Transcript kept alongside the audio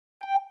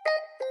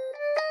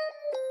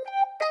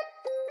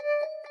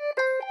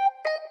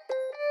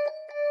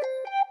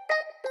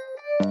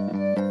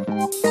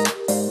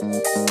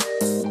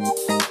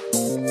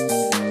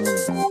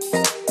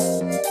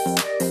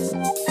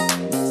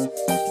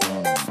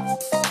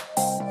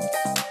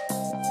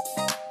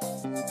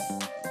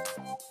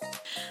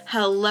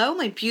Hello,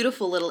 my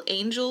beautiful little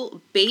angel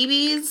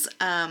babies.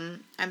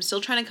 I'm still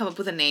trying to come up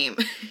with a name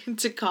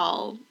to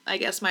call, I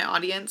guess, my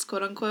audience,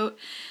 quote unquote.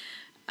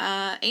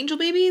 Angel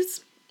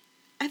babies?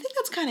 I think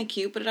that's kind of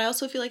cute, but I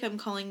also feel like I'm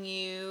calling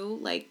you,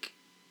 like,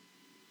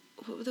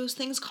 what were those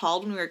things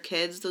called when we were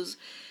kids? Those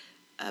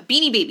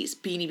beanie babies.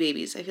 Beanie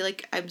babies. I feel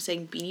like I'm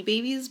saying beanie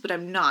babies, but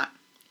I'm not.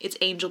 It's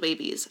angel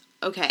babies.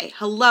 Okay,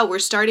 hello, we're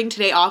starting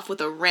today off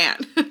with a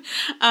rant.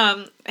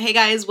 Hey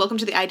guys, welcome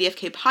to the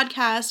IDFK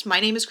podcast. My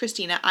name is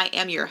Christina. I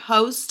am your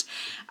host.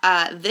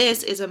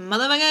 This is a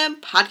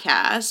motherfucking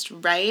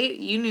podcast, right?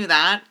 You knew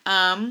that.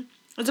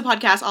 It's a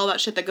podcast all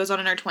about shit that goes on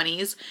in our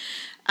 20s.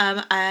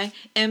 I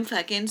am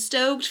fucking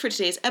stoked for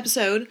today's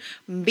episode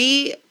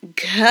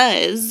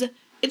because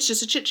it's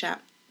just a chit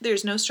chat.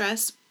 There's no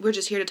stress. We're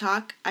just here to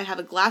talk. I have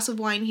a glass of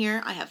wine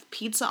here. I have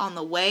pizza on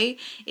the way.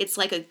 It's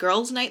like a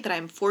girls' night that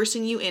I'm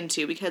forcing you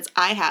into because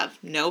I have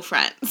no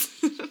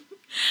friends.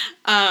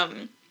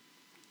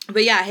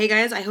 But yeah, hey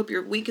guys, I hope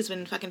your week has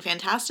been fucking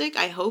fantastic.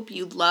 I hope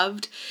you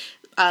loved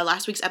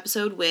last week's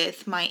episode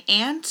with my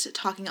aunt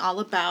talking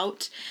all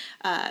about,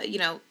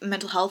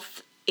 mental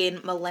health in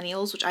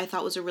millennials, which I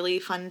thought was a really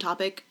fun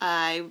topic.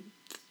 I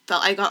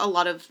felt I got a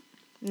lot of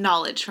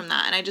knowledge from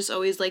that, and I just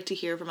always like to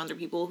hear from other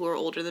people who are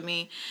older than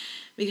me,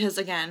 because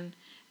again,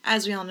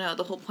 as we all know,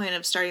 the whole point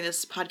of starting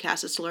this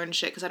podcast is to learn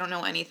shit, because I don't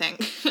know anything.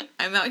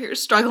 I'm out here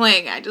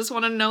struggling. I just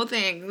want to know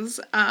things.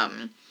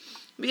 But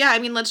yeah, I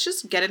mean, let's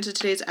just get into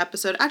today's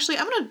episode. Actually,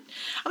 I'm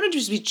gonna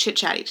just be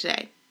chit-chatty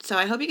today, so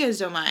I hope you guys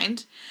don't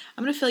mind.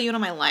 I'm gonna fill you in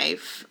on my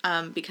life,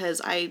 because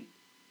I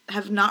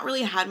have not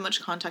really had much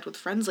contact with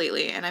friends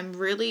lately, and I'm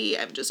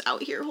just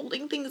out here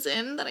holding things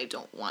in that I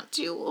don't want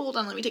to. Hold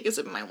on, let me take a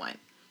sip of my wine.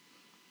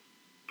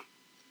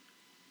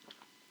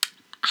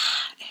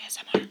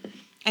 ASMR.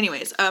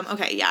 Anyways,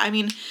 okay, yeah, I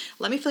mean,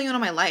 let me fill you in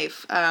on my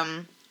life.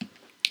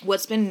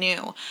 What's been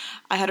new?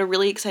 I had a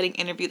really exciting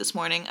interview this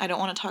morning. I don't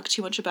want to talk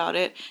too much about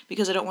it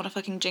because I don't want to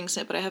fucking jinx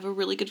it, but I have a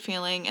really good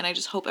feeling, and I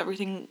just hope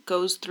everything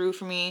goes through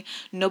for me.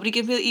 Nobody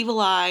give me the evil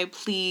eye,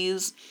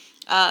 please.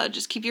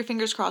 Just keep your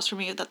fingers crossed for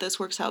me that this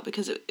works out,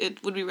 because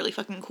it would be really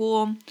fucking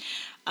cool.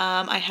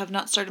 I have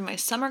not started my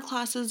summer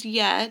classes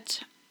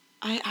yet.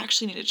 I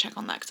actually need to check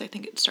on that because I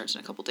think it starts in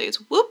a couple days.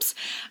 Whoops.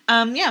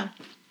 Yeah.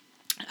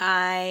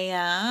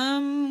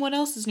 What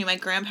else is new? My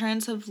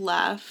grandparents have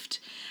left.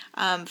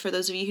 For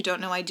those of you who don't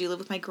know, I do live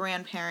with my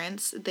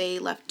grandparents. They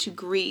left to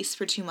Greece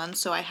for 2 months,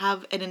 so I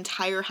have an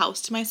entire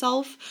house to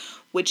myself,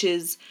 which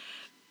is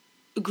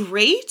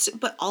great,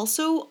 but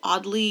also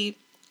oddly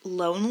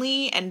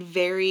lonely and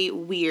very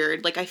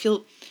weird. Like, I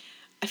feel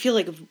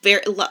like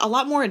a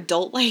lot more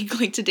adult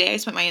like today I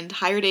spent my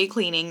entire day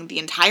cleaning the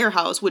entire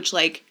house, which,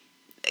 like,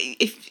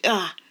 if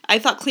I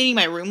thought cleaning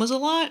my room was a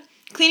lot,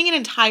 cleaning an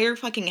entire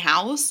fucking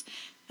house,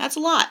 that's a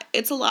lot.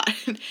 It's a lot.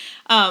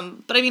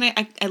 But I mean,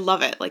 I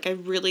love it. Like, I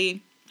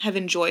really have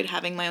enjoyed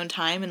having my own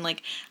time, and,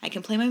 like, I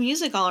can play my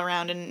music all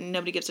around and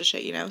nobody gives a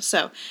shit, you know?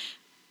 So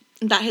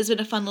that has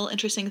been a fun little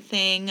interesting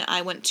thing.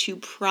 I went to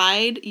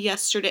Pride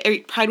yesterday.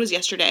 Pride was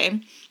yesterday.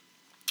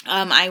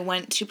 I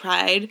went to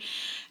Pride.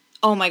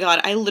 Oh my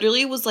god, I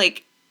literally was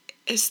like,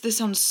 this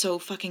sounds so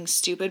fucking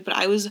stupid, but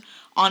I was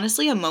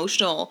honestly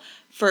emotional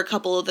for a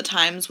couple of the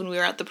times when we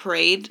were at the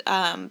parade,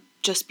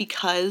 just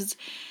because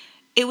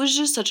it was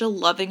just such a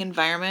loving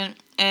environment.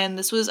 And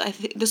this was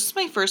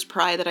my first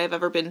Pride that I've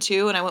ever been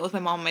to, and I went with my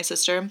mom and my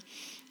sister.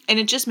 And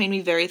it just made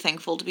me very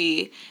thankful to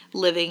be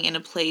living in a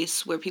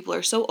place where people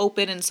are so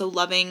open and so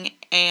loving.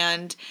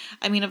 And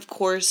I mean, of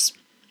course,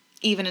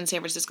 even in San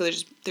Francisco,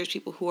 there's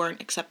people who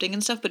aren't accepting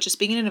and stuff, but just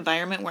being in an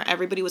environment where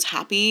everybody was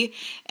happy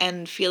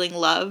and feeling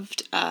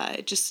loved,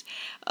 I'm just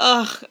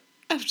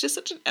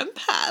such an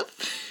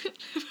empath.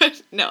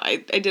 But no, I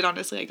did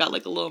honestly, I got,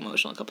 like, a little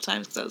emotional a couple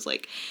times, because I was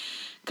like,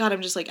 God,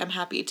 I'm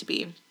happy to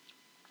be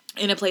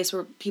in a place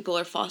where people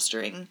are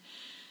fostering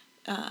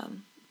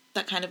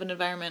that kind of an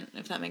environment,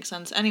 if that makes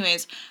sense.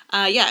 Anyways,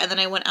 yeah, and then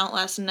I went out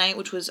last night,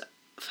 which was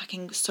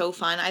fucking so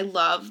fun. I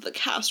love the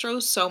Castro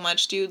so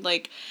much, dude.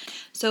 Like,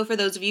 so for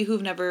those of you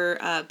who've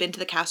never been to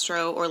the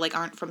Castro, or, like,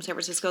 aren't from San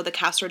Francisco, the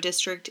Castro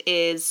district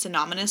is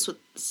synonymous with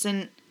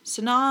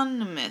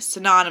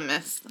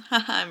synonymous.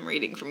 I'm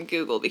reading from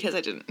Google because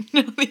I didn't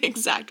know the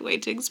exact way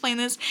to explain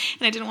this,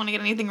 and I didn't want to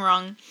get anything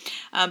wrong.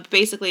 But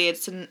basically,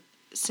 it's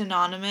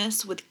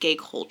synonymous with gay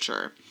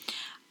culture.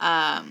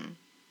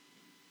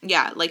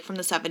 Yeah, like, from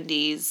the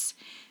 70s,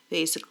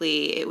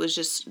 basically, it was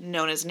just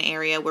known as an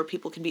area where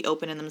people can be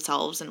open in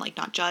themselves and, like,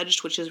 not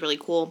judged, which is really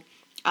cool.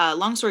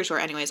 Long story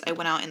short, anyways, I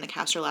went out in the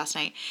Castro last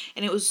night,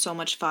 and it was so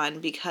much fun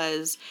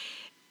because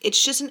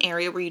it's just an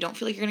area where you don't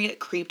feel like you're gonna get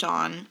creeped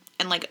on.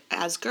 And, like,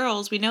 as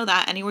girls, we know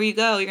that anywhere you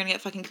go, you're gonna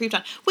get fucking creeped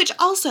on, which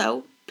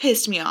also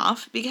pissed me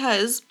off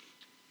because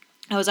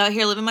I was out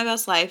here living my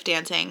best life,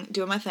 dancing,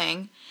 doing my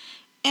thing,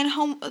 and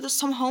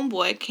some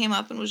homeboy came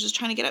up and was just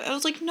trying to get up. I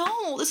was like,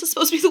 no, this is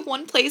supposed to be the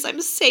one place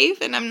I'm safe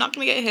and I'm not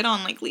going to get hit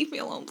on. Like, leave me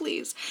alone,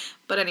 please.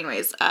 But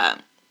anyways,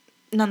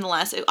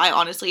 nonetheless, I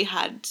honestly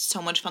had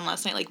so much fun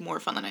last night, like,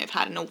 more fun than I've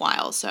had in a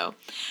while. So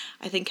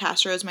I think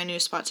Castro is my new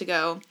spot to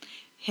go.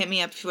 hit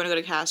me up if you want to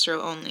go to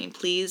Castro only.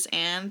 Please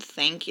and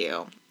thank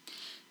you.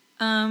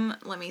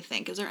 Let me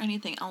think. Is there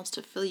anything else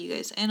to fill you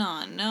guys in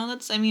on? No,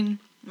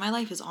 my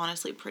life is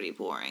honestly pretty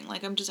boring.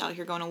 Like, I'm just out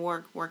here going to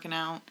work, working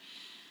out,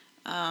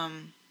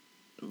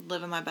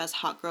 living my best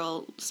hot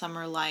girl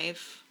summer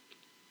life.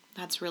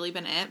 That's really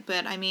been it.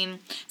 But,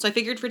 so I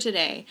figured for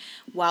today,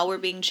 while we're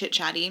being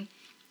chit-chatty,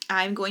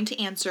 I'm going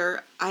to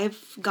answer,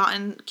 I've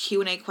gotten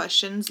Q&A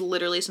questions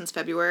literally since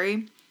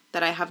February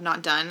that I have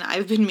not done.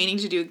 I've been meaning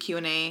to do a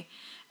Q&A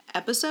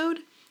episode.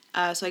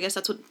 So I guess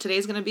that's what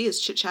today's going to be, is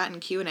chit-chat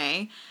and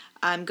Q&A.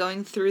 I'm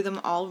going through them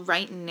all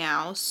right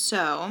now.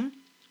 So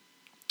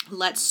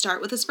let's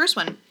start with this first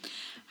one.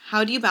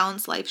 How do you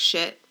balance life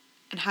shit?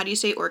 And how do you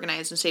stay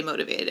organized and stay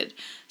motivated?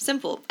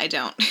 Simple. I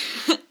don't.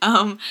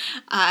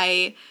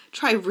 I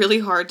try really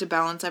hard to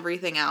balance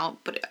everything out,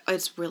 but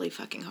it's really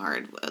fucking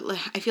hard.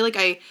 I feel like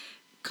I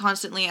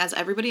constantly, as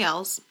everybody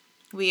else,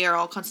 we are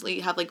all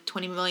constantly have like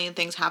 20 million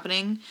things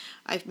happening.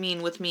 I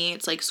mean, with me,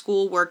 it's like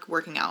school, work,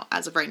 working out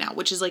as of right now,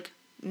 which is like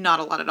not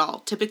a lot at all.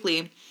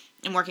 Typically,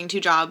 I'm working 2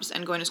 jobs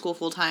and going to school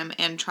full time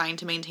and trying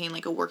to maintain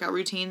like a workout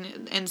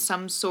routine in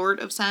some sort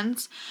of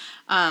sense.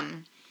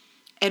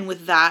 And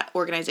with that,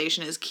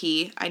 organization is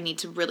key. I need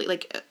to really,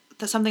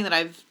 that's something that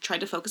I've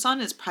tried to focus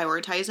on, is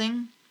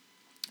prioritizing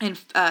and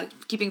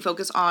keeping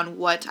focus on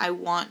what I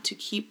want to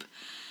keep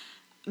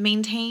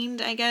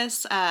maintained, I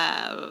guess.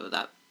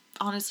 That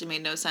honestly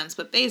made no sense,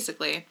 but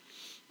basically,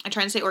 I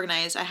try and stay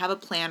organized. I have a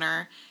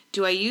planner.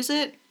 Do I use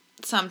it?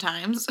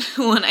 Sometimes.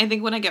 When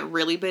I get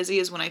really busy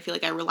is when I feel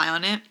like I rely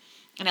on it,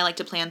 and I like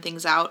to plan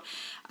things out.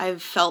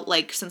 I've felt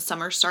like since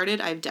summer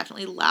started, I've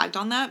definitely lagged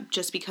on that,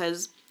 just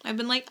because I've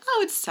been like,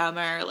 oh, it's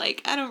summer.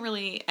 Like,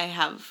 I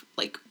have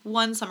like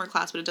one summer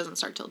class, but it doesn't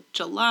start till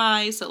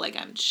July. So like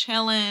I'm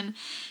chilling.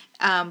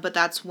 But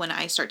that's when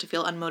I start to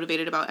feel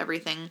unmotivated about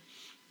everything.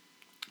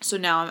 So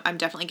now I'm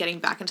definitely getting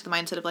back into the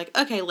mindset of like,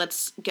 okay,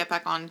 let's get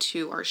back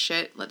onto our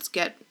shit. Let's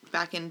get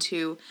back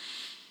into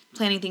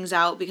planning things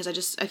out, because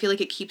I feel like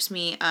it keeps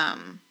me,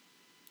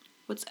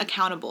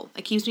 accountable.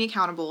 It keeps me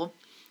accountable.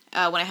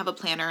 When I have a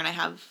planner and I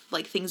have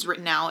like things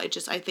written out,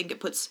 I think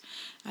it puts,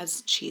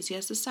 as cheesy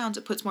as this sounds,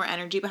 it puts more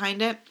energy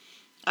behind it.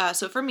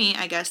 So for me,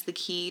 I guess the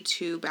key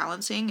to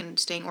balancing and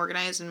staying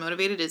organized and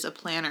motivated is a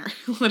planner.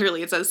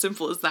 Literally, it's as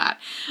simple as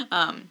that.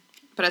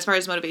 But as far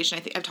as motivation,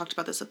 I think I've talked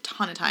about this a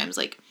ton of times.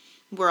 Like,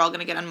 we're all going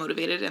to get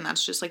unmotivated, and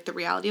that's just like the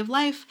reality of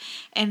life.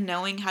 And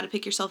knowing how to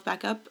pick yourself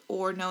back up,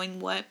 or knowing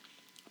what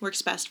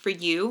works best for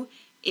you,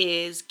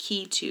 is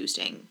key to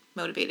staying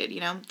motivated.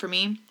 For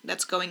me,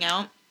 that's going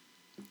out.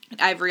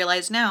 I've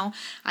realized now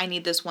I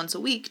need this once a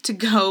week to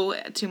go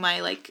to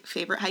my like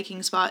favorite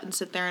hiking spot and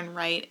sit there and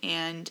write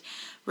and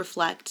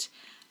reflect.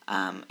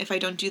 If I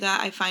don't do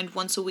that, I find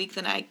once a week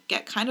then I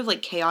get kind of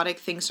like chaotic.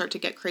 Things start to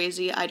get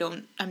crazy.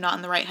 I'm not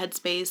in the right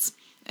headspace.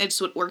 It's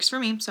what works for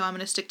me, so I'm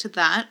going to stick to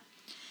that.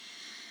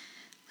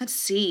 Let's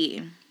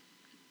see.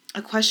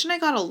 A question I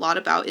got a lot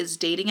about is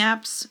dating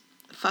apps,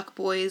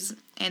 fuckboys,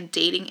 and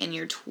dating in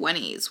your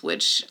 20s,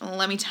 which,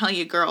 let me tell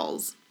you,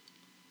 girls,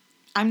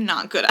 I'm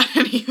not good at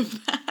any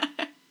of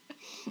that.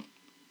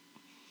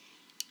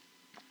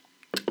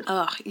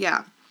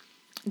 Yeah.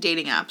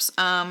 Dating apps.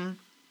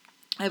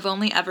 I've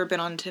only ever been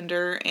on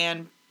Tinder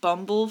and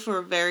Bumble for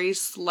a very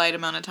slight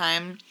amount of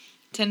time.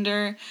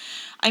 Tinder,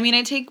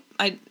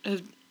 I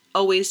have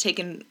always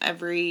taken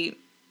every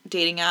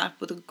dating app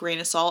with a grain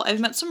of salt. I've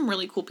met some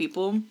really cool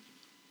people,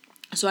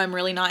 so I'm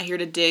really not here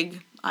to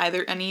dig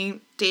any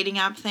dating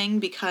app thing,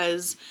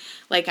 because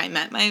like I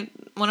met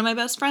one of my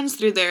best friends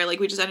through there. Like,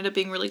 we just ended up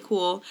being really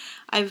cool.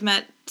 I've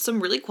met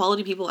some really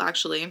quality people,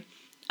 actually.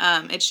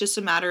 It's just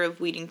a matter of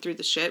weeding through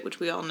the shit, which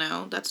we all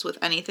know. That's with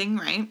anything,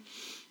 right?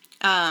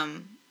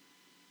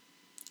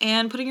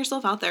 And putting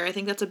yourself out there. I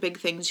think that's a big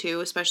thing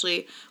too,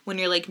 especially when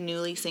you're like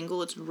newly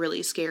single. It's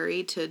really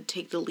scary to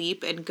take the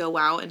leap and go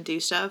out and do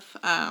stuff.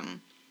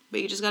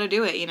 But you just gotta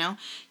do it,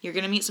 You're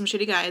gonna meet some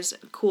shitty guys.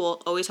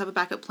 Cool. Always have a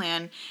backup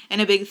plan. And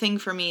a big thing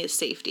for me is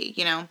safety,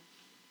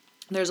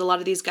 There's a lot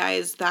of these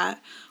guys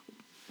that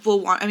will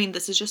want,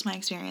 this is just my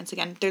experience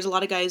again. There's a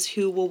lot of guys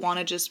who will want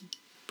to just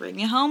bring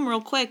you home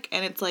real quick.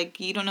 And it's like,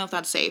 you don't know if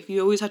that's safe.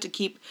 You always have to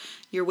keep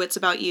your wits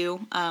about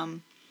you,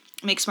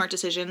 make smart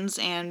decisions.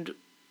 And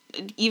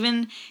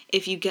even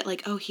if you get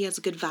like, oh, he has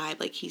a good vibe,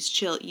 like he's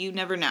chill, you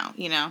never know,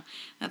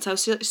 That's how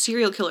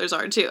serial killers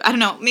are too. I don't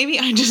know. Maybe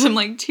I just am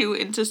like too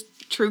into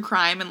true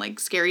crime and like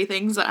scary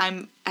things that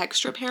I'm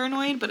extra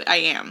paranoid, but I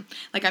am.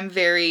 Like, I'm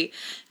very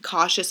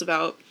cautious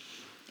about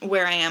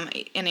where I am.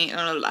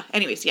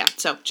 Anyways, yeah.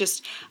 So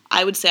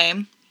I would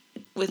say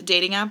with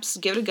dating apps,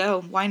 give it a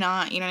go. Why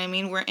not? You know what I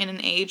mean? We're in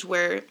an age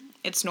where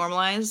it's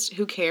normalized.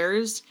 Who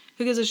cares?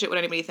 Who gives a shit what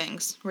anybody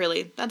thinks?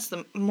 Really. That's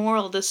the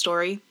moral of this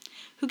story.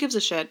 Who gives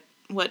a shit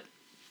what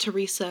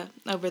Teresa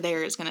over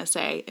there is going to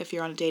say if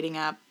you're on a dating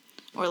app?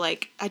 Or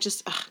like,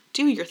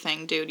 do your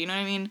thing, dude. You know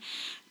what I mean?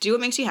 Do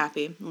what makes you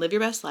happy. Live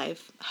your best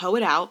life. Hoe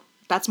it out.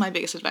 That's my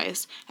biggest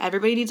advice.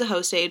 Everybody needs a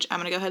hoe stage. I'm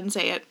going to go ahead and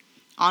say it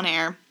on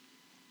air.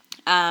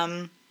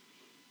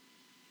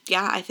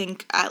 Yeah, I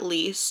think at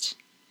least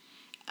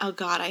Oh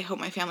God, I hope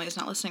my family is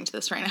not listening to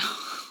this right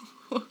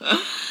now.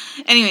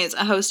 Anyways,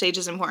 a host stage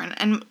is important.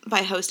 And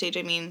by host stage,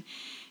 I mean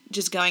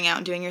just going out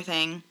and doing your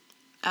thing,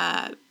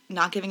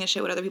 not giving a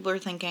shit what other people are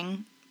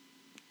thinking.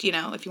 You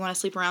know, if you want to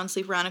sleep around,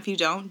 sleep around. If you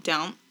don't.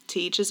 To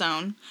each his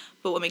own.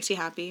 But what makes you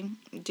happy,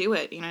 do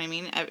it. You know what I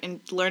mean? And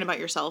learn about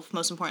yourself,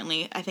 most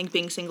importantly. I think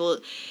being single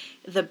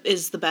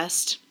is the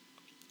best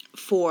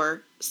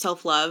for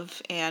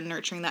self-love and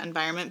nurturing that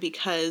environment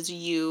because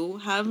you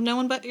have no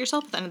one but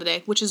yourself at the end of the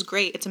day, which is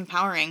great. It's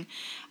empowering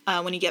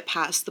when you get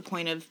past the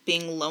point of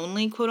being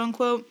lonely, quote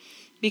unquote,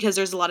 because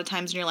there's a lot of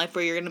times in your life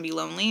where you're going to be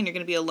lonely and you're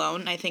going to be alone.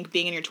 And I think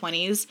being in your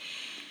 20s,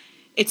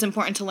 it's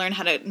important to learn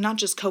how to not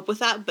just cope with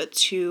that, but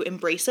to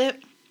embrace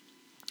it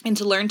and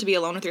to learn to be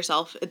alone with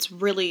yourself. It's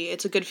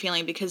a good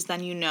feeling because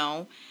then you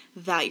know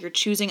that you're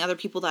choosing other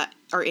people that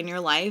are in your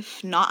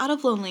life, not out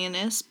of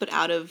loneliness, but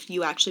out of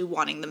you actually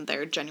wanting them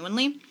there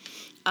genuinely.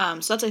 So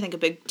that's, I think, a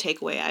big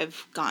takeaway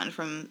I've gotten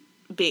from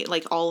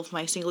all of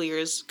my single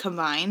years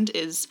combined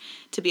is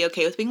to be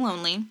okay with being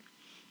lonely,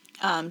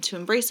 to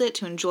embrace it,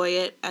 to enjoy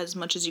it as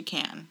much as you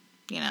can,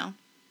 you know?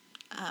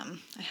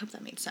 I hope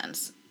that made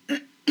sense.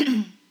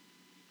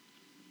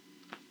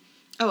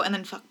 Oh, and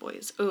then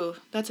fuckboys. Ooh,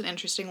 that's an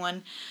interesting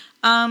one.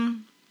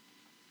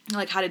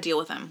 Like how to deal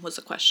with them was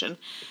the question.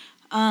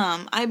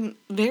 I'm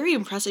very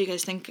impressed that you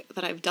guys think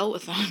that I've dealt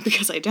with them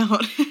because I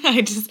don't.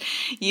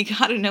 You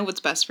gotta know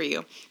what's best for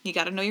you. You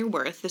gotta know your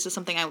worth. This is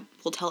something I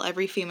will tell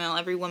every female,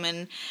 every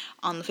woman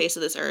on the face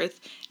of this earth,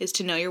 is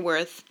to know your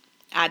worth.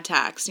 Add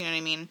tax, you know what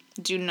I mean?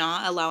 Do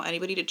not allow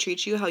anybody to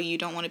treat you how you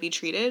don't want to be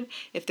treated.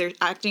 If they're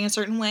acting a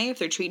certain way, if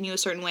they're treating you a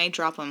certain way,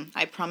 drop them.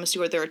 I promise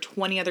you there are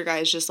 20 other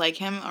guys just like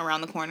him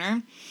around the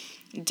corner.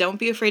 Don't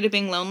be afraid of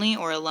being lonely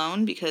or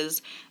alone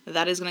because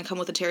that is going to come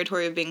with the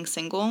territory of being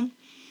single.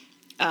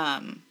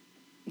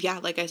 Yeah,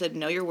 like I said,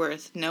 know your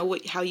worth. Know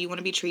how you want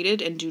to be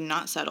treated and do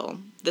not settle.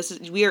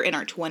 We are in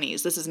our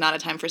 20s. This is not a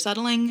time for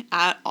settling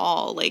at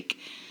all.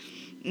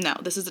 No,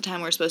 this is the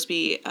time we're supposed to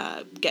be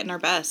getting our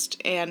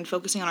best, and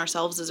focusing on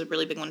ourselves is a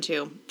really big one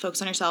too.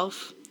 Focus on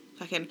yourself.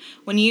 I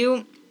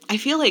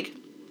feel like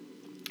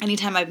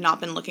anytime I've not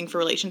been looking for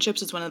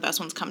relationships is when the best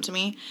ones come to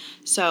me.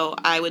 So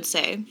I would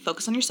say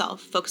focus on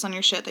yourself, focus on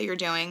your shit that you're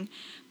doing,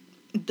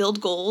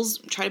 build goals,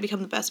 try to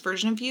become the best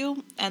version of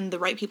you, and the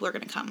right people are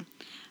going to come.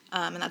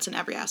 And that's in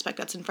every aspect.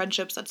 That's in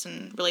friendships, that's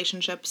in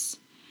relationships.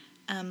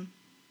 I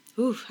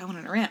went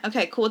on a rant.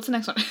 Okay, cool. What's the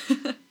next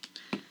one?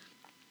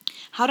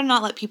 How to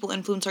not let people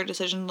influence our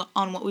decisions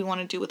on what we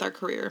want to do with our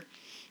career.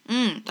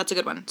 That's a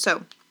good one.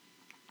 So,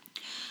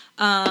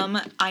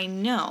 I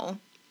know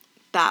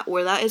that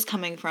where that is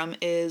coming from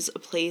is a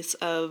place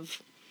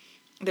of,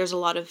 there's a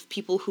lot of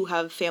people who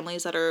have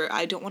families that are,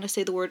 I don't want to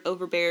say the word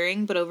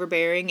overbearing, but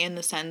overbearing in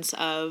the sense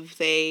of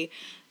they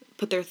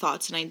put their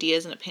thoughts and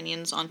ideas and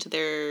opinions onto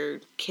their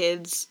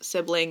kids,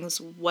 siblings,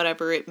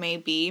 whatever it may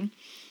be.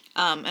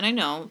 And I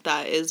know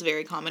that is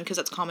very common because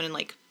that's common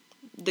in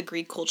the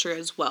Greek culture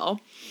as well.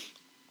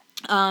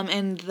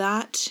 And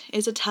that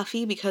is a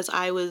toughie because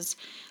I was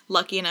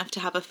lucky enough to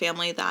have a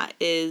family that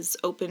is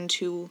open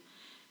to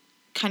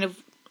kind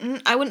of,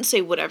 I wouldn't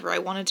say whatever I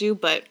want to do,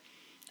 but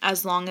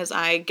as long as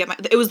I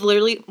get it was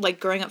literally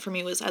growing up for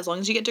me was as long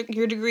as you get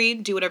your degree,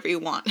 do whatever you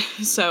want.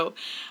 So,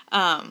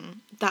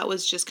 that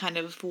was just kind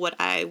of what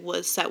I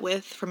was set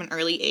with from an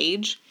early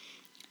age.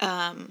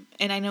 And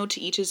I know to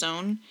each his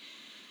own.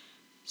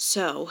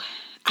 So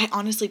I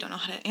honestly don't know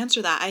how to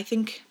answer that. I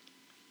think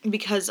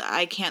because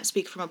I can't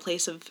speak from a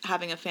place of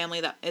having a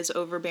family that is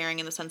overbearing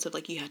in the sense of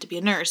you have to be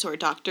a nurse or a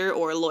doctor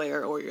or a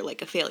lawyer or you're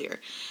a failure.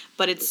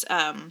 But it's,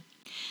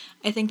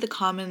 I think the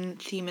common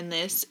theme in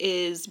this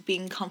is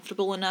being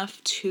comfortable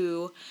enough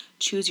to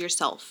choose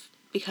yourself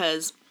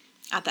because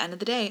at the end of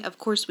the day, of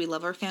course, we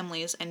love our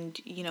families and,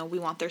 we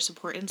want their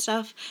support and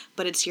stuff,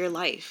 but it's your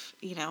life,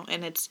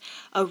 and it's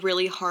a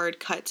really hard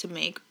cut to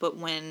make. But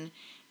when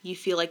you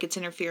feel like it's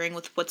interfering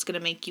with what's going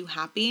to make you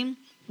happy,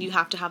 you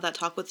have to have that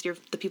talk with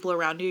the people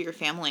around you, your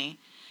family,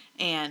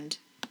 and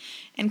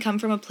come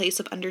from a place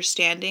of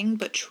understanding,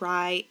 but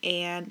try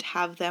and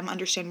have them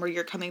understand where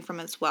you're coming from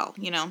as well,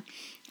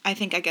 I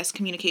guess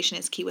communication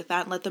is key with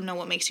that. Let them know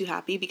what makes you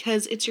happy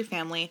because it's your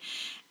family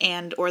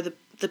or the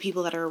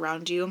people that are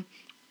around you.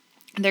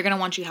 They're going to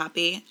want you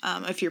happy.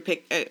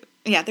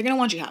 They're going to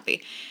want you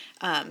happy.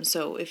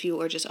 So if you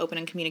are just open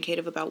and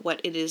communicative about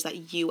what it is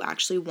that you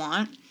actually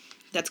want,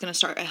 that's going to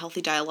start a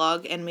healthy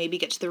dialogue and maybe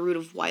get to the root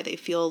of why they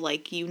feel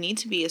like you need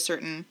to be a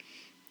certain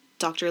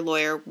doctor,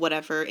 lawyer,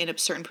 whatever, in a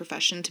certain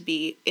profession to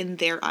be, in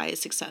their eyes,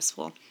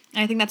 successful.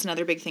 And I think that's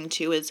another big thing,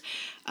 too, is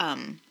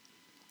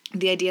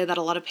the idea that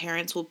a lot of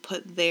parents will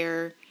put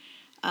their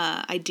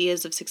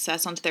ideas of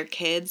success onto their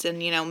kids. And,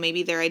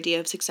 maybe their idea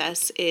of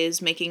success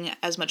is making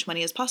as much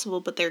money as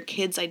possible, but their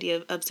kids'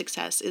 idea of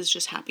success is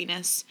just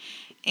happiness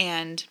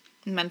and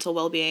mental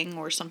well-being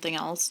or something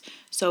else.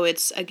 So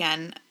it's,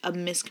 again, a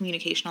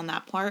miscommunication on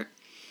that part.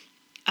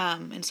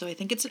 And so I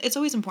think it's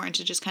always important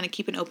to just kind of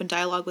keep an open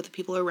dialogue with the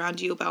people around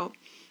you about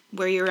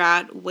where you're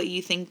at, what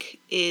you think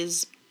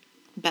is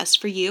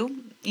best for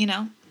you,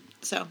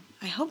 So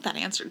I hope that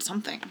answered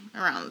something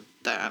around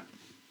that.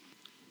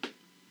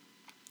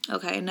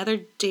 Okay,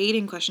 another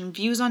dating question.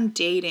 Views on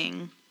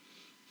dating.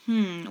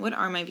 What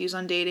are my views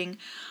on dating?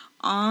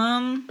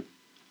 I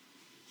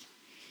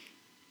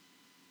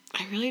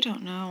really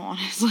don't know,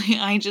 honestly.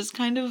 I just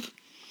kind of,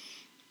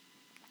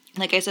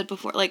 like I said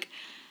before, like,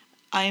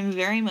 I'm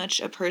very much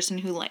a person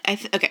who,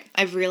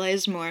 I've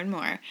realized more and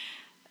more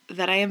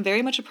that I am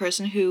very much a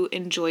person who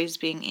enjoys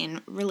being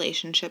in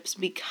relationships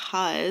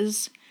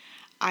because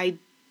I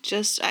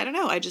don't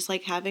know, I just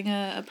like having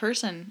a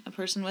person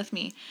with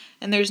me.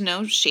 And there's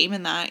no shame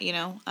in that,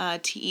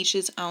 to each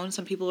his own.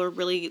 Some people are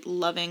really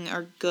loving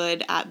or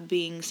good at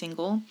being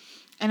single.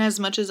 And as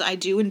much as I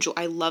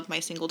love my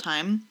single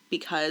time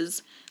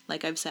because,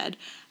 like I've said,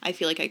 I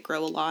feel like I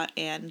grow a lot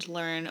and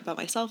learn about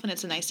myself, and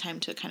it's a nice time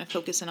to kind of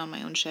focus in on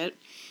my own shit.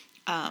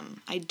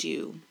 I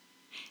do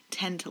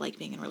tend to like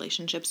being in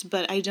relationships,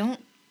 but I don't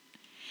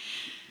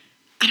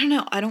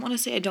know. I don't want to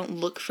say I don't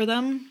look for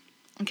them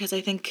because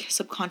I think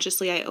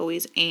subconsciously I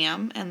always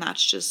am, and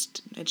it's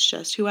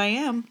just who I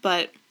am.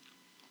 But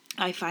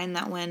I find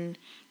that when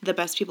the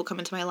best people come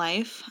into my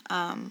life,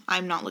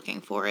 I'm not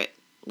looking for it,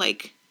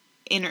 like,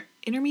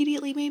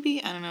 intermediately,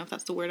 maybe? I don't know if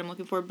that's the word I'm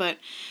looking for, but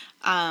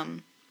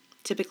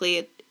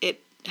typically it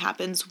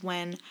happens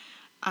when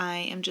I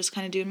am just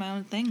kind of doing my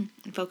own thing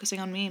and focusing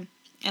on me.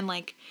 And,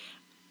 like,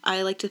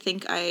 I like to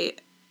think I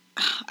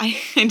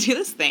do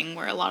this thing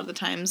where a lot of the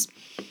times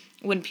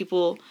when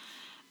people,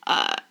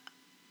 I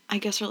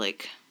guess, are,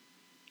 like,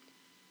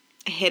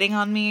 hitting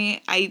on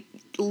me, I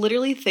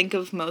literally think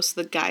of most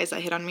of the guys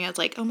that hit on me as,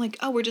 like,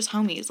 we're just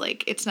homies.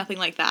 Like, it's nothing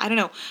like that. I don't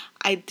know.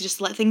 I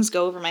just let things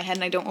go over my head,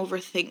 and I don't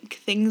overthink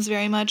things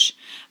very much.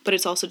 But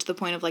it's also to the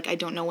point of, like, I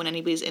don't know when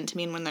anybody's into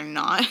me and when they're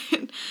not.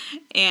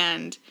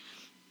 And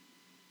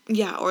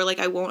yeah, or, like,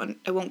 I won't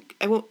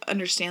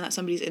understand that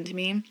somebody's into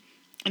me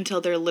until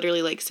they're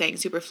literally, like, saying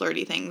super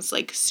flirty things,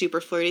 and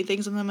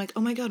then I'm like,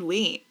 oh my god,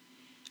 wait,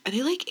 are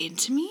they, like,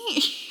 into me?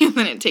 And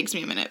then it takes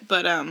me a minute,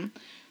 but,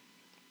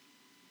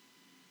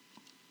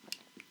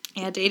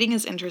 yeah, dating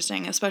is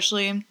interesting,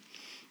 especially,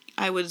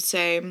 I would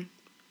say,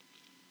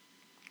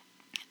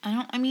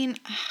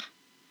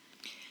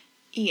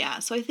 yeah,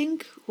 so I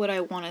think what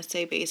I want to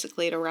say,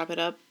 basically, to wrap it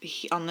up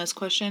on this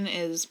question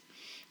is,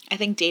 I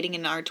think dating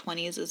in our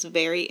 20s is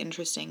very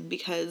interesting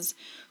because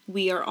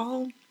we are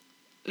all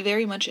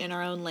very much in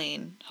our own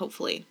lane.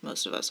 Hopefully,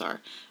 most of us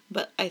are.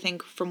 But I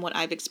think from what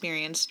I've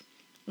experienced,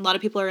 a lot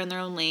of people are in their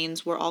own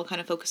lanes. We're all kind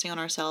of focusing on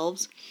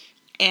ourselves.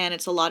 And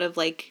it's a lot of,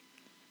 like,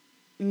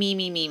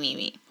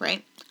 me,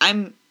 right? I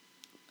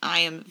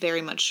am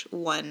very much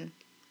one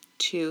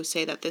to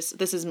say that this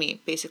is me,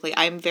 basically.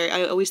 I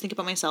always think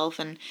about myself,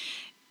 and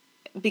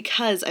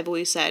because I've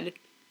always said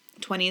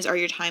 20s are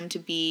your time to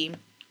be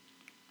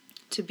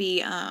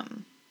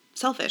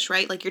selfish,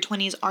 right? Like, your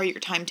 20s are your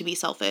time to be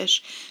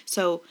selfish.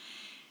 So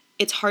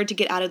it's hard to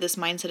get out of this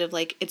mindset of,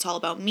 like, it's all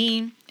about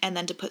me, and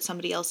then to put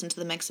somebody else into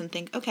the mix and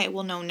think, okay,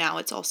 well, no, now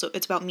it's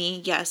about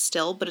me, yes,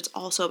 still, but it's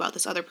also about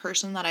this other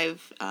person that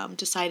I've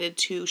decided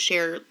to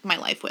share my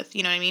life with,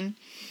 you know what I mean?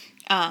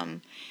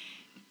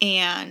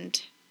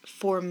 And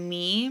for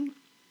me,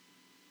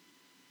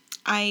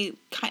 I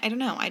don't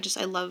know, I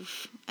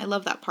love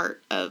that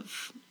part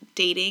of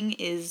dating,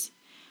 is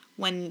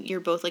when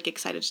you're both, like,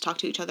 excited to talk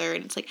to each other,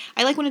 and it's, like,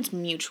 I like when it's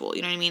mutual,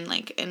 you know what I mean?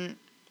 Like, and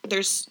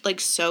there's, like,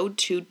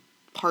 two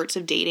parts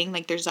of dating.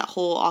 Like, there's that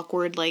whole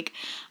awkward, like,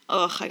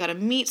 ugh, I gotta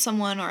meet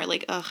someone, or,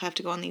 like, ugh, I have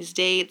to go on these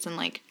dates, and,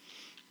 like,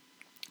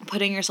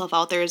 putting yourself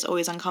out there is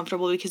always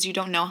uncomfortable because you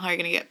don't know how you're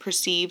gonna get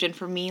perceived. And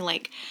for me,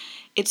 like,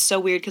 it's so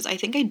weird because I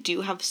think I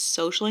do have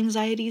social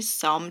anxiety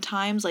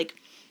sometimes. Like,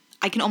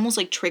 I can almost,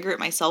 like, trigger it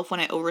myself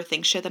when I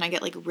overthink shit, then I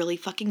get, like, really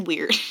fucking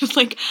weird.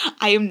 Like,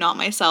 I am not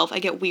myself. I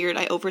get weird.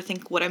 I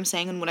overthink what I'm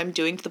saying and what I'm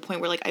doing to the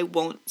point where, like, I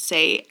won't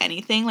say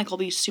anything. Like, I'll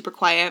be super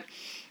quiet,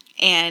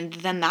 and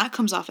then that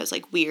comes off as,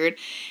 like, weird.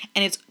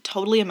 And it's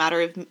totally a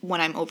matter of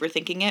when I'm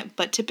overthinking it.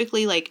 But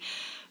typically, like,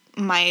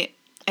 my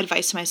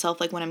advice to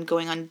myself, like, when I'm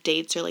going on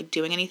dates or, like,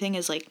 doing anything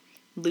is, like,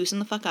 loosen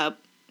the fuck up.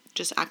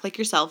 Just act like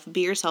yourself,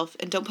 be yourself,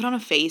 and don't put on a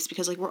face,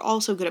 because, like, we're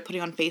all so good at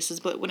putting on faces,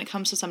 but when it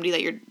comes to somebody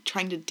that you're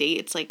trying to date,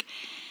 it's, like,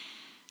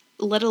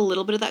 let a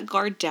little bit of that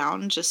guard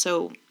down just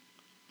so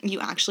you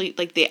actually,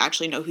 like, they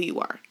actually know who you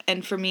are.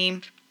 And for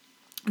me,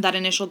 that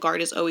initial guard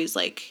is always,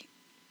 like,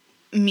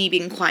 me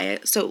being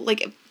quiet. So,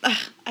 like,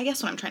 I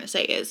guess what I'm trying to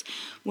say is,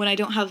 when I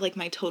don't have, like,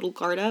 my total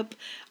guard up,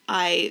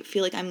 I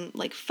feel like I'm,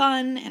 like,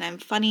 fun, and I'm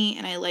funny,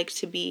 and I like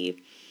to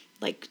be,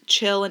 like,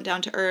 chill and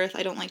down to earth.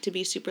 I don't like to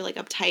be super, like,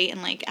 uptight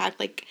and, like,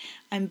 act like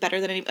I'm better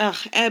than any.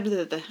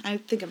 I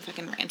think I'm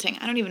fucking ranting.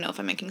 I don't even know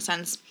if I'm making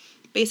sense.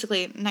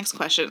 Basically, next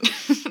question.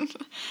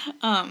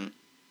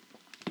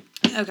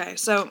 Okay,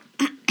 so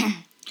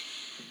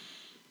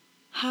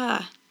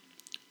a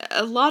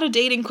lot of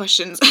dating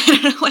questions. I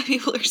don't know why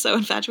people are so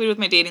infatuated with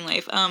my dating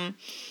life.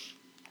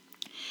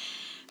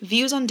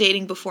 Views on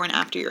dating before and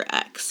after your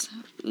ex.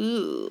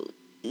 Ooh.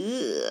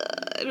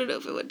 I don't know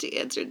if I want to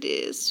answer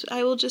this.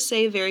 I will just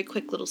say a very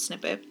quick little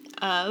snippet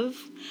of,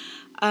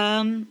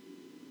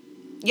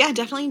 yeah,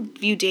 definitely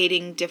view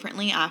dating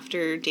differently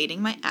after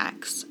dating my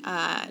ex.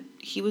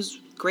 He was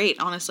great,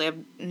 honestly. I have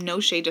no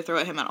shade to throw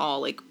at him at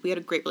all. Like, we had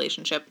a great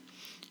relationship.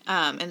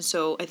 And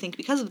so I think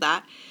because of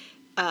that,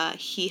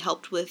 he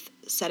helped with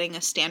setting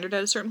a standard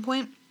at a certain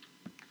point,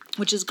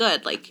 which is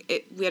good.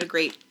 Like, we had a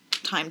great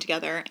time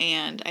together,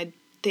 and I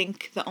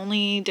think the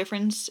only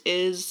difference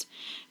is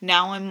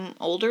now I'm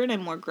older and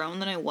I'm more grown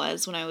than I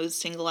was when I was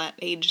single at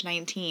age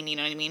 19, you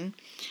know what I mean?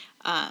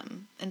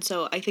 And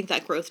so I think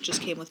that growth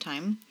just came with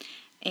time.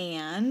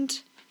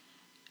 And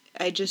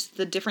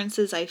the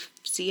differences I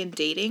see in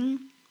dating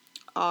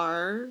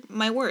are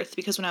my worth,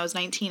 because when I was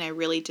 19, I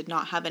really did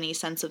not have any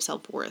sense of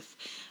self-worth.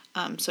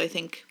 So I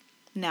think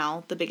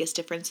now the biggest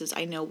difference is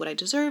I know what I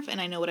deserve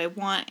and I know what I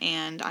want,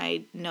 and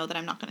I know that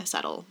I'm not going to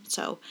settle.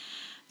 So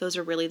those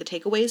are really the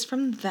takeaways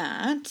from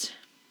that.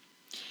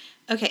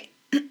 Okay.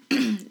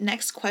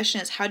 Next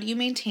question is, how do you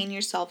maintain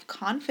your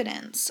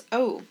self-confidence?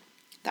 Oh,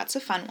 that's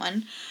a fun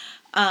one.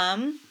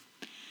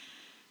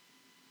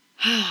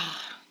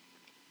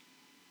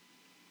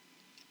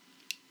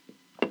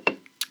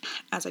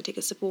 As I take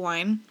a sip of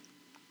wine.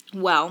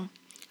 Well,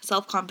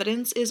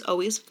 self-confidence is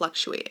always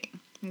fluctuating.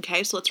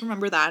 Okay, so let's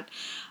remember that.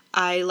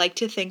 I like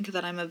to think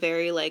that I'm a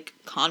very,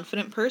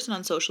 confident person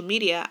on social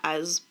media,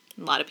 as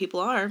a lot of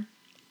people are.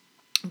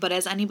 But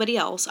as anybody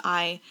else,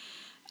 I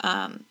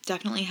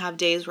definitely have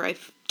days where I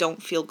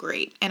don't feel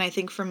great. And I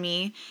think for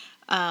me,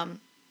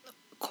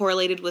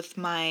 correlated with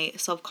my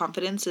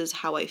self-confidence is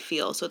how I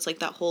feel. So it's like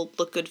that whole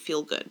look good,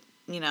 feel good,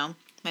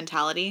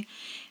 mentality.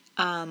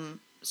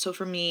 So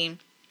for me,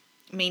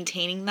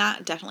 maintaining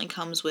that definitely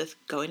comes with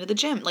going to the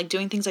gym, like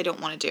doing things I don't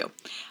want to do.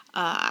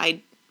 I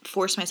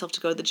force myself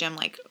to go to the gym.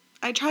 Like,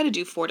 I try to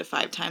do 4 to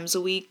 5 times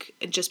a week,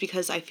 just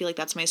because I feel like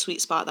that's my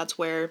sweet spot. That's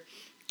where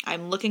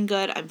I'm looking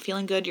good, I'm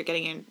feeling good, you're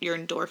getting your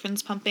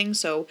endorphins pumping.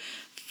 So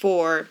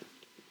for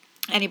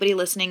anybody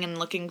listening and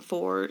looking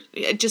for,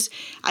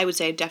 I would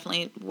say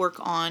definitely work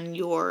on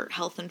your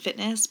health and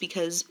fitness,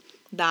 because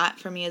that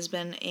for me has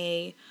been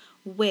a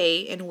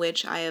way in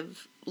which I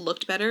have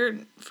looked better,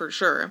 for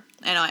sure.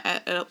 And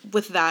I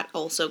with that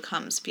also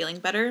comes feeling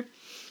better.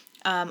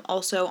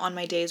 Also, on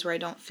my days where I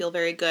don't feel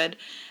very good,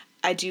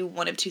 I do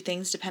one of two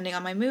things depending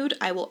on my mood.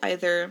 I will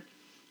either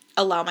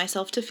allow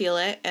myself to feel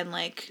it and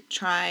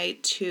try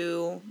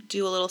to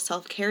do a little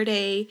self-care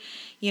day,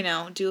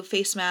 do a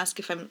face mask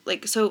if I'm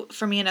so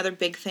for me, another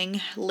big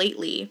thing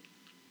lately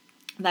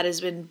that has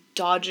been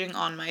dodging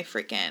on my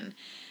freaking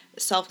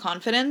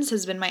self-confidence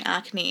has been my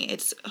acne.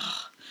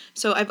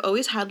 So I've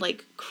always had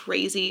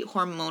crazy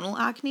hormonal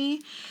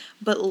acne,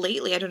 but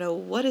lately I don't know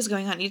what is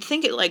going on. You'd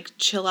think it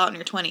chill out in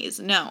your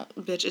 20s. No,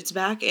 bitch, it's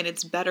back and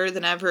it's better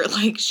than ever.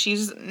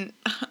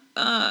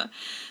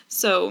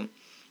 So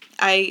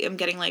I am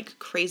getting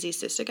crazy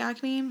cystic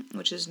acne,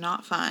 which is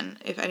not fun.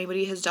 If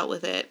anybody has dealt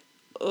with it,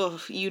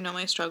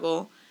 my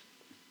struggle.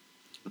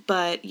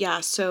 But yeah,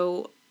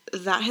 so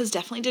that has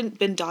definitely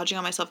been dodging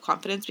on my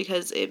self-confidence,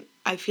 because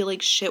I feel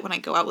like shit when I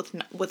go out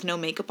with no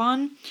makeup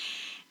on.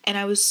 And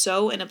I was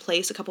so in a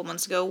place a couple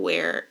months ago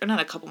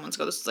not a couple months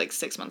ago, this was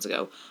 6 months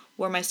ago,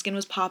 where my skin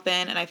was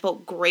popping and I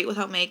felt great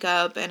without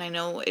makeup, and I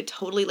know it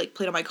totally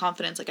played on my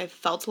confidence. I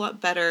felt a lot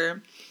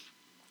better.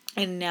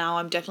 And now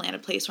I'm definitely at a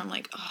place where I'm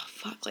oh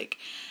fuck,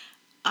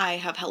 I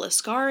have hella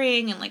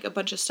scarring and a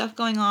bunch of stuff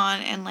going on,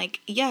 and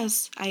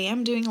yes, I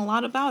am doing a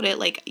lot about it.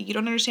 You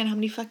don't understand how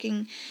many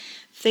fucking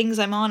things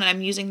I'm on, and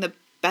I'm using the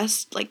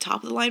best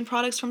top of the line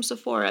products from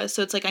Sephora.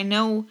 So it's I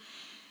know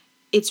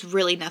it's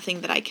really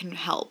nothing that I can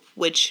help,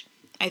 which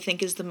I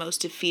think is the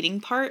most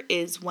defeating part,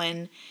 is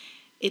when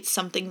it's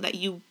something that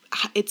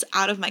it's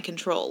out of my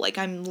control.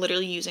 I'm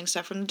literally using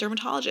stuff from the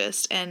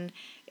dermatologist, and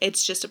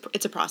it's just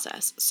it's a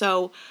process.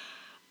 So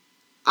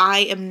I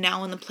am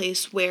now in the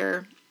place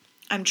where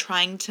I'm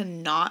trying to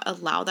not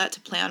allow that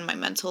to play on my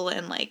mental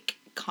and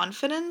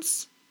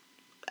confidence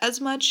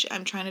as much.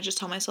 I'm trying to just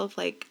tell myself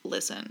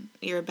listen,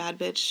 you're a bad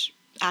bitch,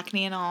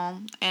 acne and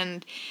all.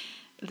 And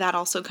that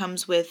also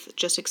comes with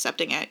just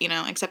accepting it,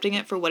 accepting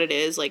it for what it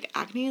is.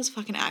 Acne is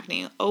fucking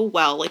acne. Oh,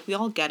 well, we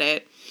all get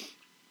it.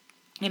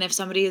 And if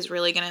somebody is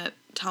really going to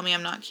tell me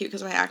I'm not cute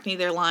because of my acne,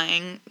 they're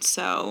lying.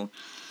 So,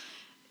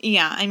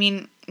 yeah, I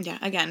mean, yeah,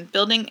 again,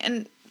 building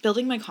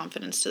my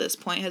confidence to this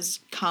point has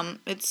come,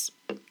 it's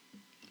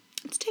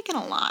taken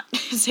a lot.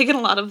 It's taken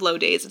a lot of low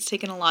days. It's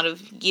taken a lot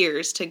of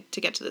years to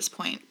get to this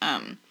point.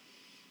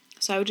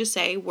 So I would just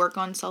say work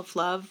on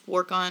self-love,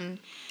 work on,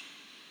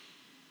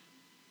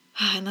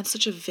 and that's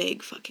such a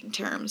vague fucking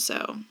term,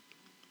 so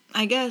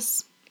I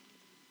guess,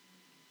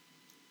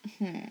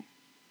 in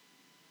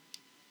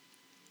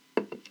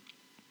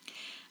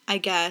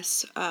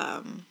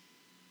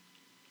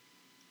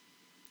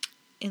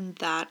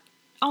that,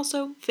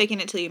 also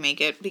faking it till you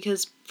make it,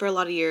 because for a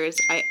lot of years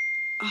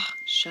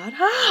shut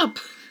up.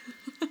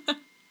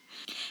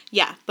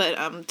 Yeah,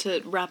 but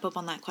to wrap up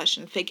on that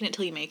question, faking it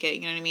till you make it,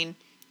 you know what I mean?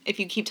 If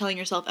you keep telling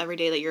yourself every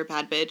day that you're a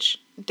bad bitch,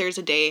 there's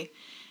a day,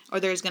 or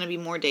there's going to be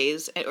more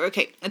days, it's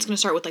going to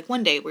start with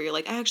one day where you're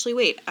actually,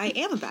 wait, I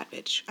am a bad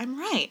bitch. I'm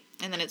right.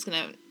 And then it's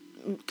going to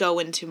go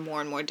into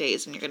more and more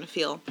days, and you're going to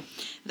feel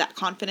that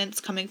confidence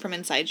coming from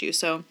inside you.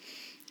 So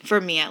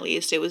for me, at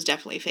least, it was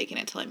definitely faking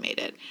it till I made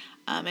it.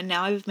 And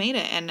now I've made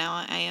it, and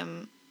now I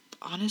am,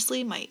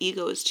 honestly, my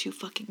ego is too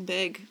fucking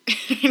big.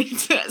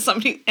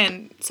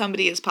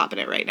 Somebody is popping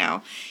it right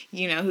now.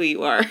 You know who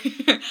you are.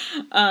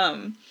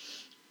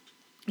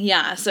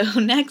 Yeah, so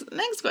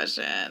next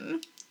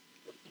question.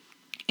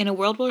 In a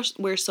world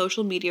where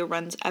social media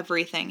runs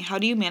everything, how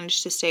do you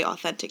manage to stay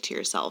authentic to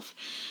yourself?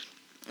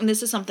 And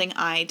this is something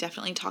I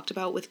definitely talked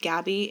about with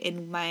Gabby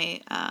in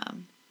my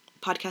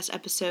podcast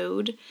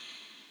episode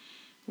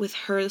with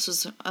her. This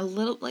was a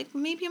little, like,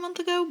 maybe a month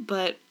ago,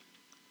 but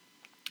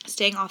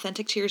staying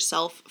authentic to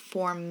yourself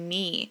for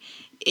me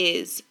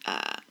is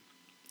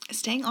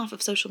staying off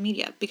of social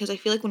media, because I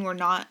feel like when we're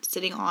not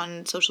sitting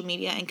on social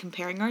media and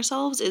comparing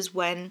ourselves is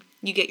when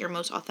you get your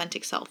most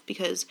authentic self,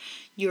 because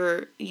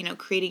you're,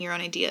 creating your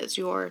own ideas,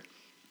 you're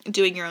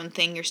doing your own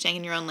thing, you're staying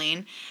in your own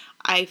lane.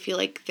 I feel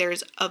like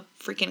there's a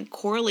freaking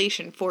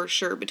correlation for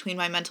sure between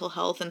my mental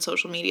health and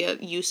social media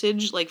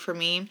usage. Like for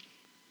me,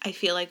 I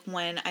feel like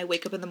when I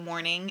wake up in the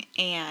morning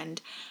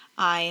and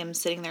I am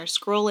sitting there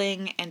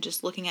scrolling and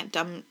just looking at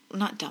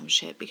not dumb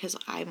shit, because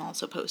I'm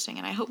also posting,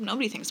 and I hope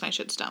nobody thinks my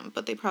shit's dumb,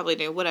 but they probably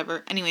do,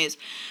 whatever. Anyways,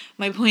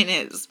 my point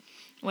is,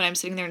 when I'm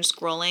sitting there and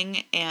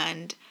scrolling,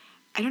 and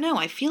I don't know,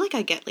 I feel like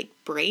I get like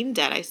brain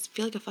dead. I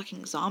feel like a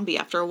fucking zombie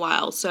after a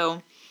while.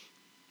 So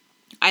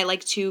I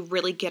like to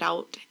really get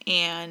out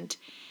and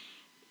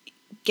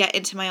get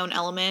into my own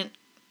element,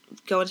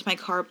 go into my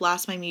car,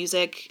 blast my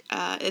music.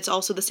 It's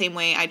also the same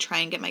way I try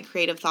and get my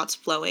creative thoughts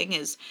flowing,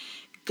 is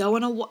go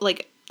on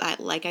like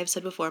I've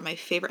said before, my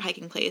favorite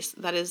hiking place,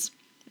 that is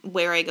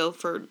where I go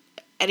for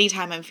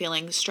anytime I'm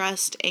feeling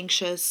stressed,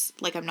 anxious,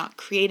 like I'm not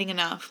creating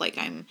enough, like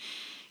I'm,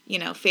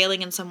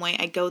 failing in some way.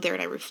 I go there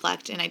and I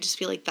reflect, and I just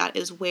feel like that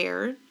is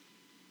where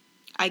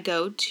I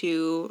go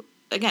to,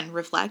 again,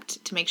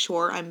 reflect, to make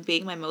sure I'm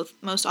being my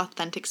most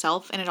authentic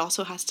self. And it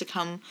also has to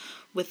come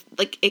with,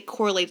 like, it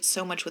correlates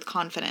so much with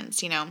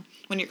confidence,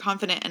 when you're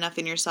confident enough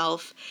in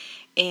yourself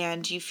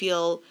and you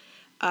feel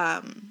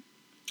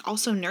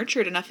also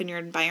nurtured enough in your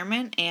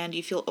environment and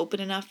you feel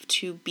open enough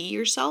to be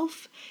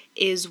yourself,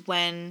 is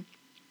when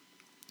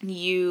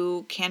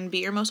you can be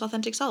your most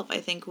authentic self. I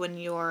think when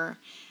you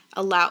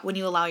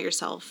allow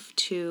yourself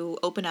to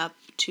open up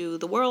to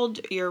the world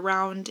you're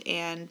around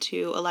and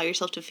to allow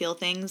yourself to feel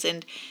things,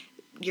 and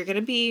you're going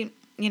to be,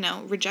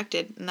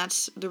 rejected, and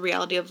that's the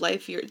reality of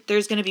life.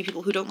 There's going to be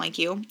people who don't like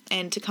you,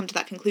 and to come to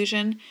that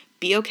conclusion,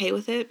 be okay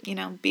with it,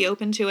 be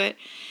open to it,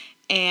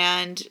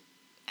 and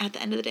at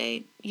the end of the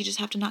day, you just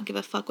have to not give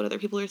a fuck what other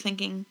people are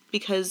thinking,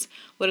 because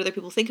what other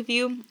people think of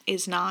you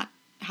is not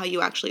how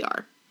you actually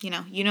are. You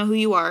know who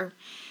you are.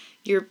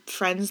 Your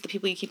friends, the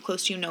people you keep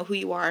close to, know who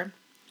you are.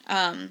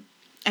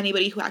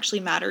 Anybody who actually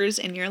matters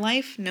in your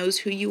life knows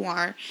who you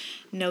are,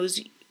 knows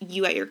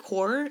you at your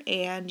core,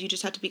 and you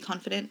just have to be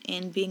confident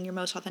in being your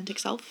most authentic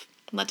self.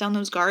 Let down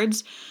those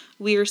guards.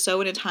 We are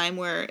so in a time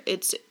where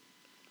it's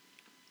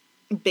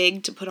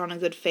big to put on a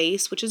good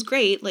face, which is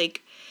great.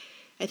 Like,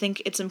 I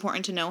think it's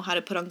important to know how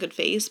to put on good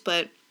face,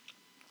 but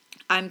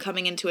I'm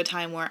coming into a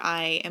time where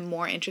I am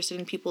more interested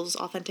in people's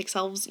authentic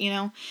selves,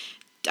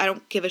 I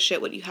don't give a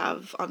shit what you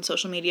have on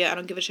social media. I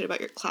don't give a shit about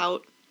your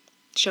clout.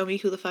 Show me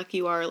who the fuck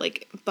you are,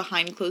 like,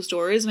 behind closed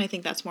doors, and I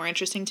think that's more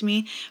interesting to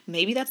me.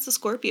 Maybe that's the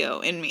Scorpio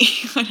in me.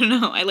 I don't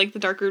know. I like the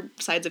darker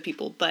sides of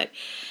people, but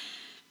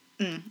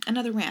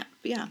another rant.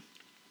 But yeah.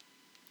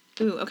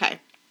 Ooh, okay.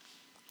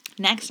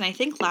 Next, and I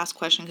think last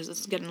question, because this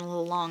is getting a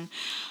little long.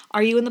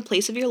 Are you in the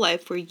place of your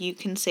life where you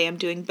can say I'm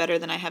doing better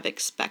than I have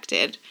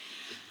expected?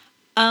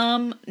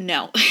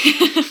 No.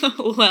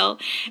 Well,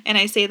 and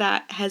I say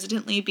that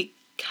hesitantly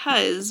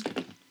because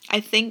I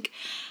think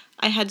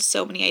I had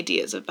so many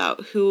ideas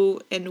about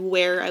who and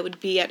where I would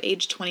be at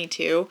age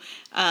 22.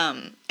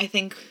 I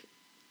think,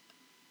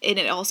 and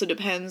it also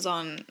depends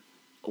on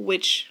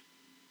which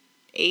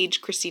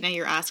age Christina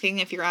you're asking.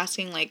 If you're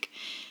asking like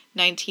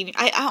 19,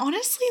 I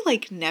honestly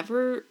like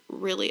never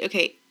really,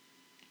 okay,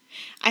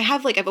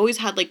 I've always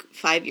had like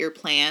 5-year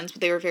plans,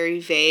 but they were very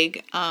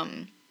vague.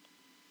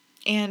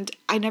 And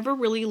I never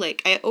really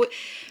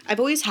I've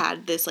always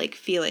had this like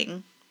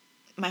feeling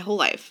my whole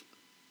life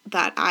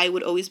that I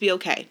would always be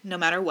okay, no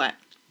matter what.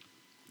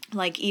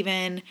 Like,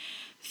 even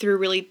through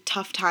really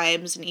tough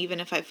times, and even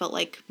if I felt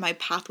like my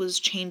path was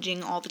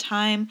changing all the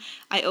time,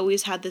 I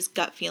always had this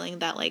gut feeling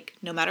that, like,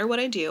 no matter what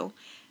I do,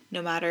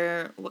 no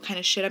matter what kind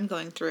of shit I'm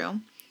going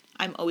through,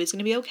 I'm always going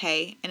to be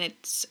okay. And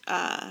it's,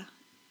 I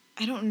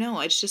don't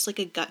know, it's just like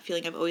a gut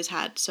feeling I've always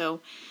had.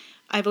 So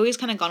I've always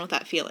kind of gone with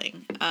that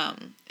feeling.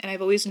 And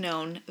I've always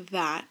known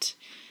that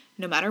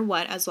no matter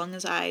what, as long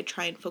as I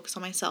try and focus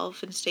on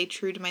myself and stay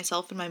true to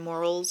myself and my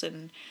morals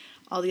and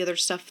all the other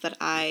stuff that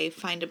I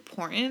find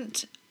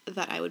important,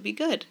 that I would be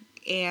good.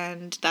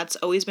 And that's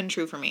always been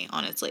true for me,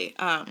 honestly.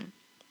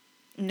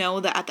 Know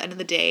that at the end of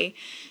the day,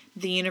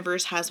 the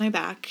universe has my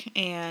back,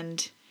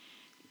 and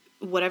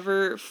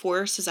whatever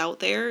force is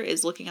out there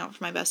is looking out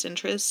for my best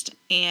interest.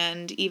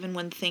 And even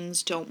when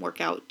things don't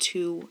work out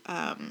to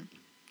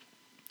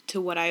to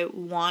what I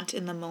want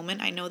in the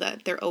moment. I know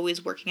that they're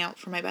always working out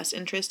for my best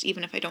interest,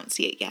 even if I don't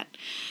see it yet.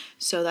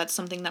 So that's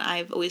something that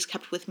I've always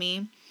kept with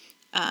me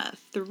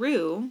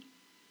through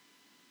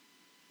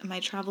my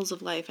travels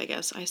of life, I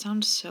guess. I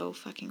sound so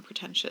fucking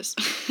pretentious.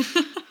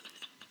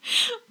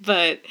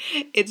 But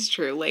it's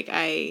true. Like,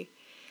 I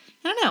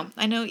don't know.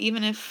 I know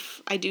even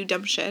if I do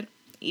dumb shit,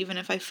 even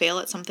if I fail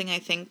at something I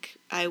think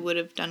I would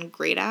have done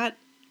great at,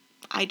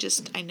 I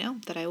know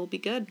that I will be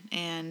good.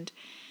 And,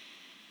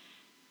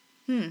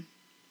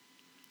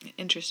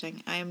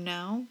 interesting. I am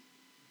now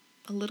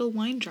a little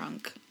wine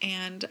drunk,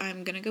 and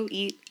I'm gonna go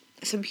eat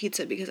some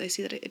pizza because I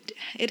see that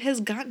it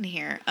has gotten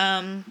here.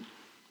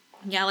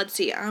 Yeah, let's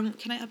see.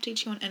 Can I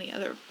update you on any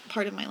other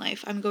part of my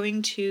life? I'm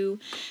going to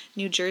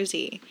New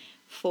Jersey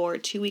for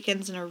 2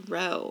 weekends in a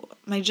row.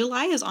 My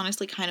July is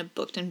honestly kind of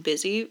booked and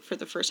busy. For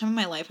the first time in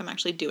my life, I'm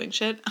actually doing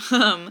shit.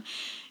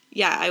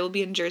 Yeah, I will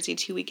be in Jersey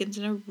 2 weekends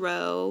in a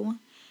row.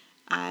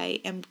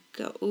 Am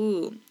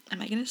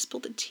I gonna spill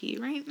the tea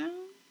right now?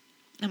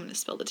 I'm gonna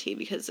spill the tea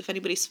because if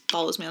anybody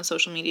follows me on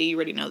social media, you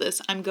already know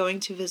this. I'm going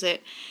to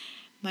visit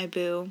my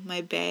boo,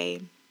 my bae,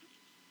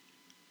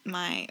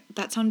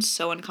 that sounds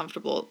so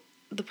uncomfortable,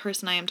 the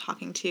person I am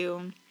talking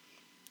to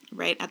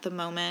right at the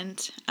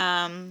moment.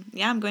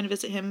 Yeah, I'm going to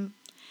visit him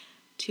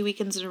 2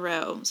 weekends in a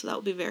row, so that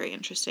will be very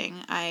interesting.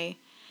 I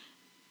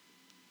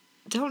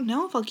don't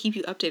know if I'll keep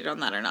you updated on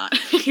that or not,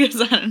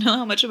 because I don't know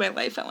how much of my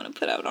life I want to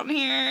put out on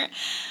here.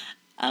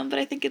 But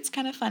I think it's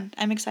kind of fun.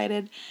 I'm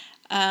excited.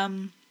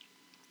 And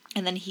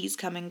then he's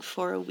coming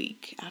for a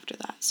week after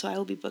that, so I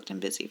will be booked and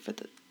busy for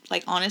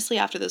honestly,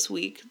 after this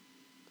week,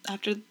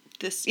 after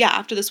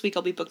this week,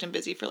 I'll be booked and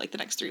busy for, the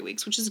next 3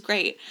 weeks, which is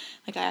great.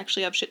 I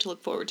actually have shit to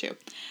look forward to.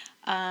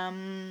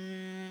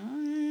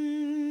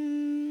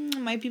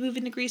 Might be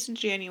moving to Greece in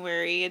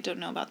January. I don't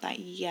know about that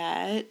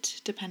yet,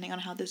 depending on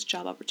how this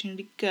job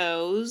opportunity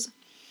goes.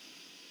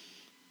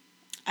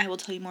 I will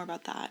tell you more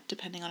about that,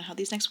 depending on how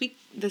these next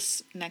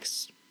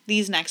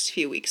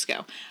few weeks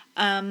go.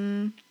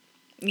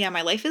 Yeah,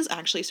 my life is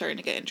actually starting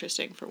to get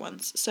interesting for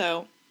once,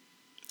 so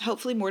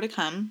hopefully more to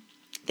come.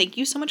 Thank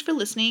you so much for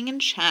listening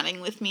and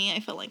chatting with me. I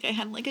felt like I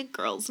had a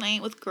girls'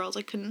 night with girls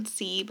I couldn't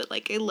see, but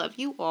I love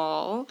you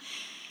all.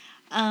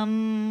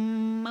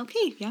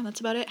 Okay, yeah,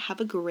 that's about it. Have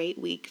a great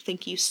week.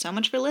 Thank you so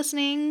much for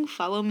listening.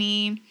 Follow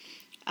me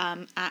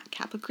at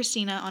Kappa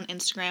Christina on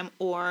Instagram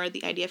or the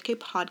IDFK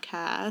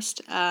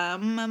podcast.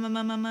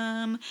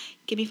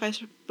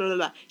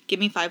 Give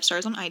me 5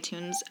 stars on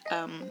iTunes,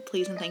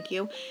 please and thank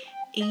you.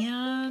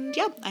 And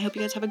yeah, I hope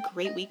you guys have a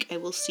great week. I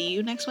will see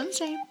you next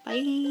Wednesday.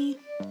 Bye.